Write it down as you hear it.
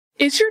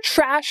Is your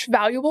trash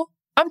valuable?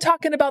 I'm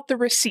talking about the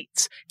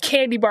receipts,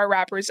 candy bar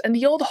wrappers, and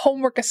the old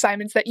homework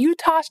assignments that you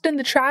tossed in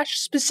the trash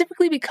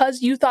specifically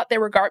because you thought they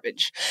were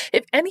garbage.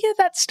 If any of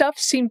that stuff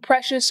seemed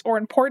precious or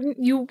important,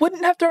 you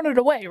wouldn't have thrown it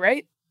away,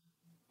 right?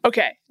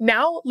 Okay,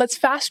 now let's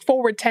fast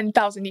forward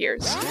 10,000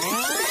 years.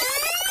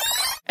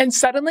 And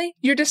suddenly,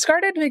 your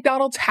discarded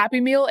McDonald's Happy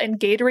Meal and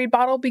Gatorade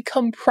bottle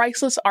become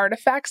priceless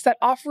artifacts that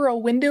offer a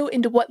window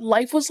into what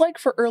life was like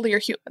for earlier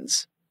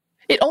humans.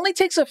 It only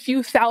takes a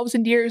few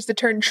thousand years to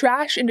turn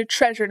trash into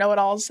treasure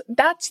know-it-alls.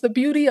 That's the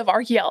beauty of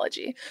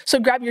archaeology. So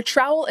grab your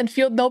trowel and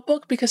field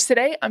notebook because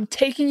today I'm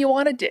taking you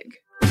on a dig.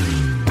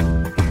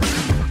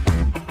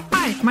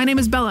 Hi, my name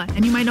is Bella,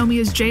 and you might know me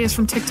as Jayus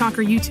from TikTok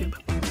or YouTube.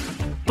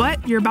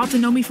 But you're about to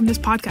know me from this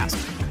podcast,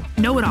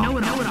 Know-It-All.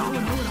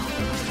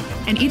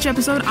 And each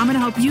episode, I'm going to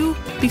help you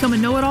become a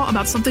know-it-all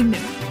about something new.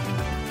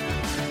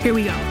 Here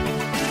we go.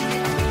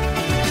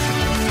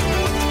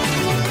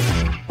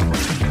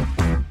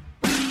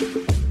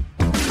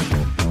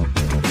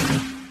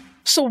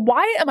 So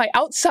why am I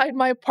outside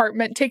my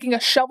apartment taking a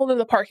shovel to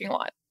the parking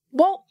lot?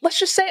 Well, let's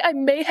just say I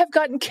may have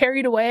gotten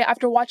carried away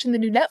after watching the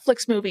new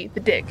Netflix movie,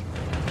 The Dig.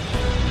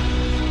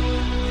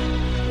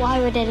 Why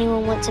would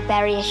anyone want to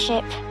bury a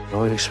ship? I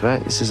would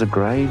expect this is a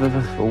grave of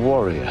a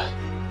warrior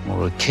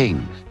or a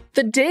king.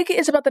 The Dig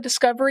is about the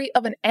discovery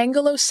of an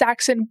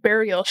Anglo-Saxon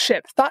burial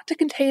ship thought to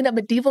contain a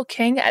medieval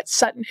king at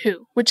Sutton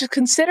Hoo, which is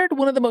considered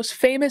one of the most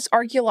famous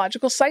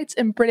archaeological sites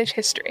in British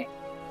history.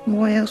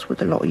 Why else would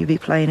the lot of you be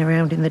playing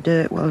around in the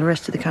dirt while the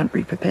rest of the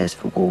country prepares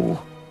for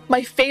war?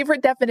 My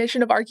favorite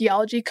definition of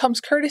archaeology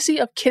comes courtesy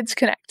of Kids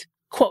Connect.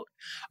 Quote,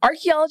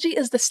 archaeology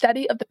is the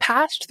study of the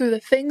past through the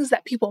things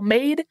that people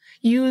made,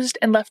 used,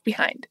 and left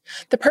behind.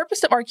 The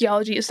purpose of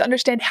archaeology is to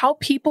understand how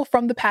people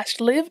from the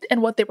past lived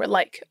and what they were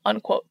like,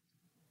 unquote.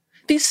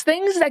 These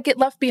things that get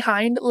left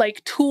behind,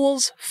 like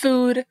tools,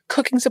 food,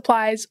 cooking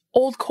supplies,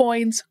 old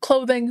coins,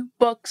 clothing,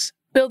 books,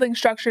 building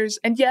structures,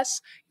 and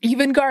yes,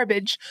 even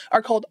garbage,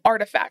 are called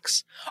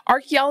artifacts.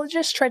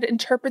 Archaeologists try to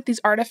interpret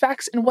these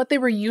artifacts and what they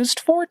were used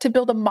for to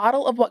build a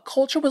model of what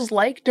culture was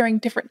like during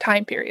different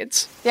time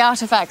periods. The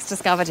artifacts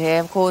discovered here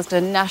have caused a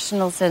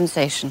national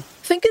sensation.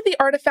 Think of the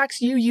artifacts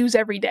you use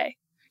every day.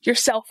 Your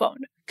cell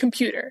phone,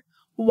 computer,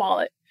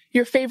 wallet,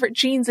 your favorite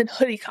jeans and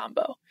hoodie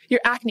combo,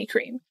 your acne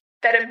cream,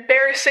 that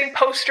embarrassing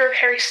poster of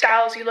Harry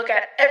Styles you look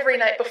at every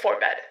night before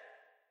bed.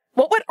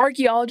 What would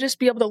archaeologists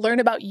be able to learn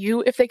about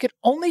you if they could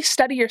only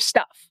study your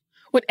stuff?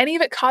 Would any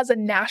of it cause a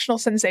national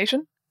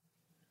sensation?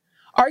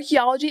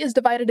 Archaeology is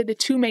divided into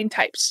two main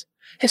types,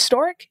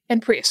 historic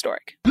and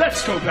prehistoric.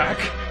 Let's go back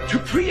to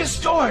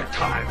prehistoric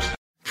times.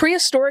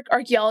 Prehistoric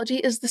archaeology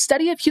is the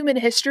study of human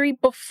history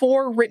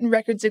before written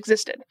records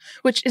existed,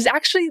 which is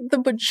actually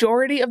the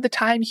majority of the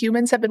time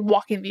humans have been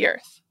walking the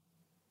earth.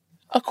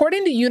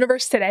 According to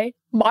Universe Today,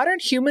 modern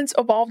humans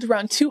evolved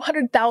around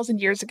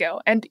 200,000 years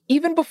ago, and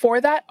even before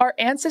that, our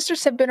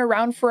ancestors have been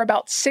around for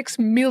about 6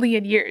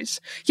 million years.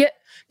 Yet,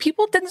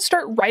 people didn't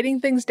start writing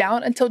things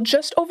down until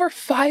just over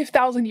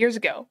 5,000 years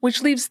ago,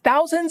 which leaves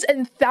thousands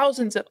and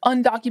thousands of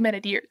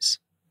undocumented years.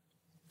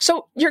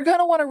 So, you're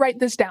gonna want to write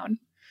this down.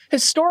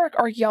 Historic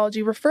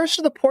archaeology refers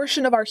to the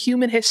portion of our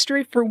human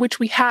history for which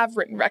we have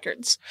written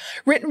records.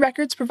 Written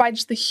records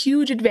provides the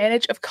huge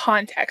advantage of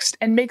context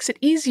and makes it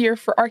easier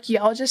for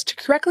archaeologists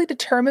to correctly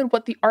determine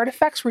what the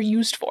artifacts were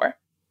used for.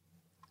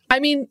 I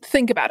mean,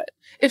 think about it.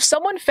 If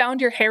someone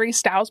found your Harry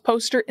Styles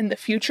poster in the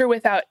future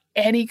without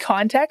any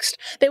context,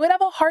 they would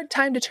have a hard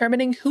time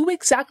determining who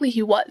exactly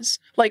he was.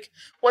 Like,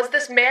 was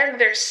this man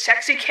their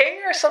sexy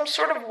king or some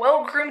sort of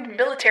well-groomed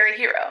military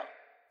hero?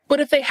 But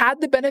if they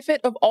had the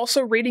benefit of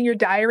also reading your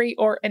diary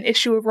or an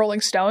issue of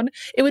Rolling Stone,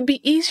 it would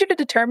be easier to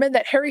determine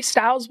that Harry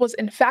Styles was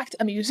in fact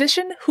a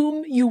musician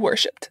whom you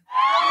worshipped.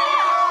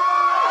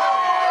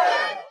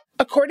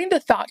 According to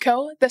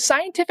ThoughtCo, the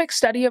scientific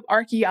study of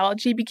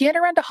archaeology began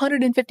around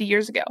 150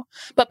 years ago,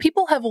 but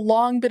people have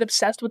long been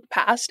obsessed with the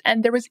past,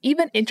 and there was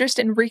even interest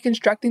in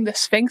reconstructing the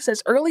Sphinx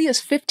as early as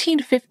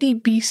 1550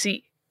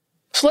 BC.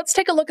 So let's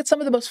take a look at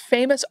some of the most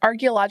famous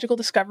archaeological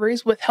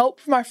discoveries with help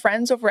from our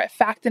friends over at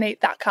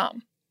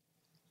factinate.com.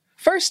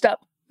 First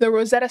up, the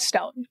Rosetta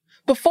Stone.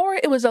 Before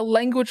it was a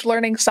language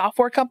learning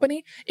software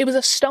company, it was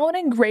a stone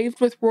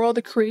engraved with royal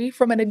decree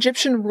from an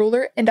Egyptian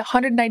ruler in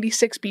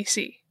 196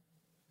 BC.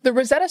 The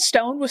Rosetta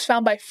Stone was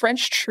found by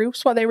French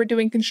troops while they were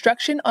doing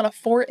construction on a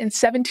fort in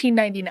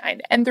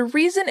 1799, and the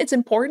reason it's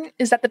important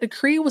is that the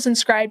decree was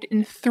inscribed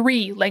in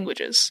 3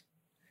 languages: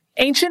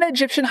 Ancient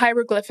Egyptian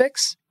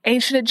hieroglyphics,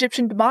 Ancient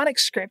Egyptian demonic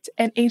script,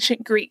 and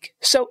Ancient Greek.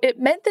 So it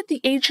meant that the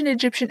Ancient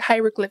Egyptian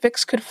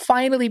hieroglyphics could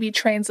finally be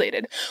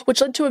translated,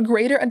 which led to a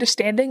greater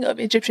understanding of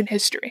Egyptian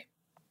history.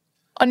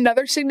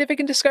 Another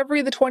significant discovery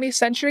of the 20th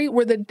century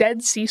were the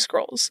Dead Sea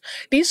Scrolls.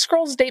 These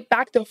scrolls date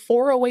back to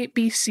 408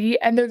 BC,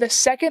 and they're the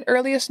second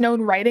earliest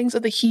known writings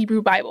of the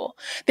Hebrew Bible.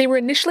 They were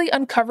initially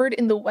uncovered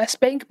in the West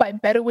Bank by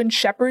Bedouin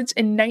shepherds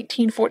in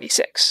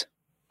 1946.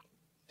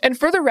 And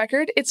for the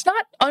record, it's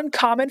not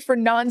uncommon for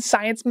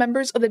non-science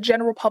members of the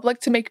general public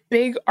to make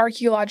big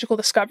archaeological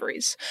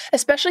discoveries,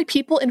 especially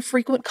people in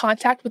frequent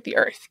contact with the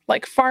earth,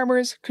 like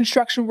farmers,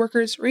 construction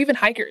workers, or even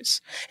hikers.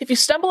 If you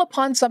stumble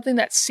upon something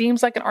that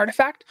seems like an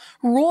artifact,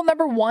 rule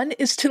number 1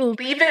 is to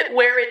leave it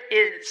where it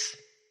is.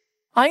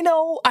 I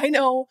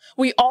know,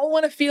 we all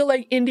want to feel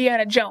like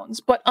Indiana Jones,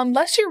 but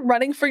unless you're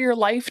running for your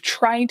life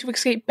trying to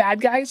escape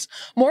bad guys,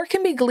 more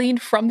can be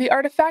gleaned from the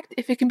artifact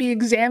if it can be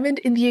examined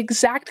in the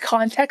exact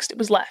context it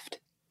was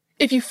left.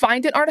 If you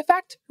find an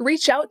artifact,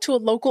 reach out to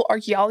a local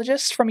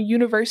archaeologist from a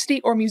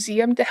university or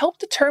museum to help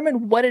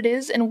determine what it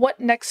is and what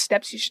next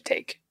steps you should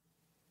take.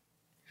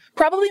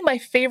 Probably my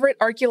favorite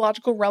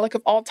archaeological relic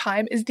of all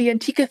time is the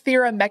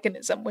Antikythera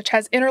mechanism, which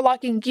has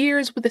interlocking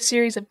gears with a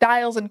series of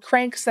dials and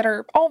cranks that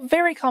are all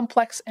very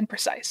complex and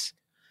precise.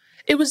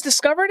 It was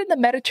discovered in the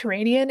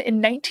Mediterranean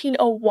in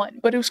 1901,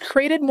 but it was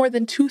created more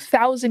than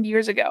 2,000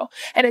 years ago,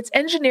 and its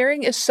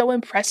engineering is so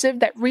impressive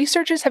that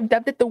researchers have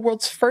dubbed it the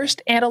world's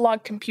first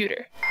analog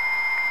computer.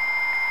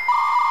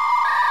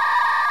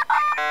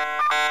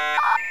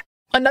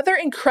 Another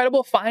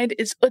incredible find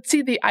is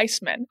Ötzi the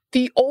Iceman,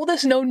 the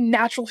oldest known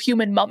natural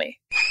human mummy.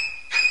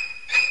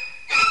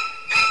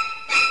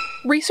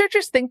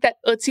 Researchers think that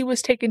Ötzi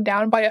was taken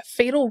down by a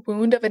fatal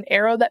wound of an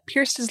arrow that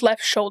pierced his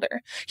left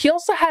shoulder. He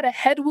also had a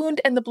head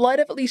wound, and the blood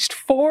of at least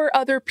 4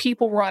 other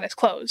people were on his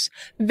clothes.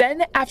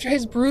 Then, after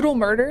his brutal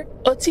murder,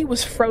 Ötzi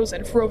was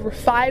frozen for over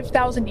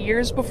 5,000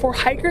 years before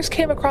hikers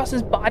came across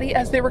his body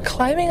as they were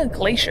climbing a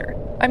glacier.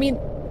 I mean,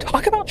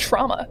 talk about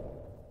trauma.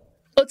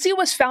 Ötzi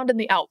was found in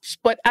the Alps,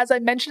 but as I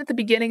mentioned at the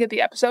beginning of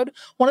the episode,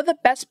 one of the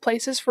best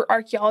places for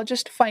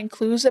archaeologists to find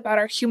clues about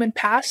our human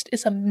past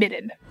is a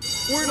midden.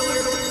 Word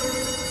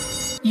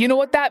alert! You know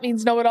what that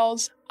means,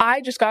 know-it-alls?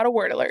 I just got a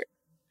word alert.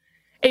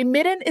 A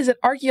midden is an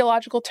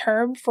archaeological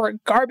term for a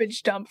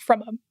garbage dump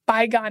from a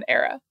bygone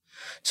era.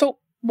 So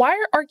why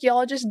are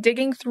archaeologists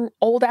digging through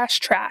old-ass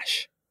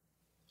trash?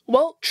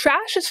 Well,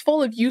 trash is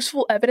full of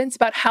useful evidence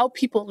about how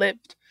people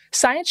lived.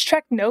 Science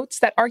Trek notes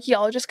that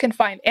archaeologists can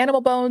find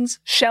animal bones,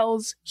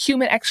 shells,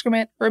 human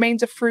excrement,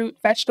 remains of fruit,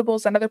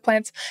 vegetables, and other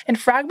plants, and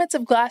fragments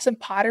of glass and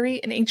pottery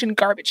in ancient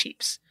garbage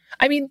heaps.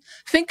 I mean,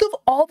 think of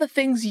all the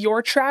things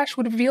your trash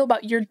would reveal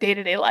about your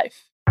day-to-day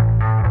life.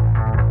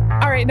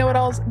 Alright,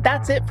 know-it-alls,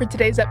 that's it for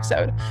today's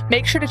episode.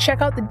 Make sure to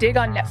check out The Dig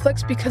on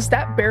Netflix because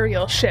that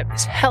burial ship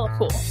is hella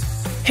cool.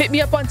 Hit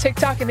me up on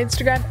TikTok and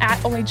Instagram at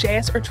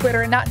onlyjayus or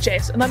Twitter and not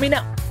Jayus and let me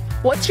know.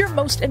 What's your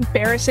most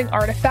embarrassing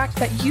artifact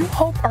that you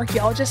hope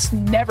archaeologists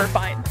never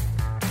find?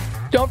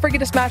 Don't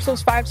forget to smash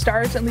those 5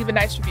 stars and leave a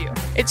nice review.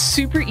 It's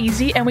super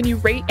easy, and when you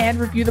rate and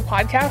review the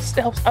podcast,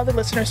 it helps other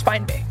listeners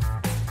find me.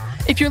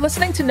 If you're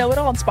listening to Know It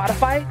All on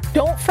Spotify,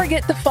 don't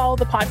forget to follow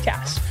the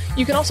podcast.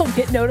 You can also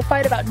get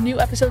notified about new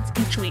episodes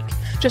each week.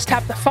 Just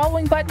tap the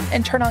following button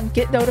and turn on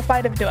Get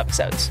Notified of new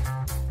episodes.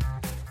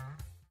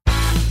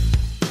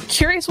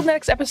 Curious what the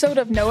next episode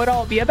of Know It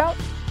All will be about?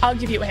 I'll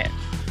give you a hint.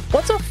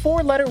 What's a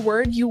 4-letter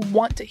word you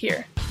want to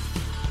hear?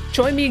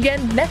 Join me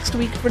again next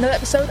week for another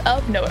episode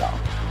of Know It All.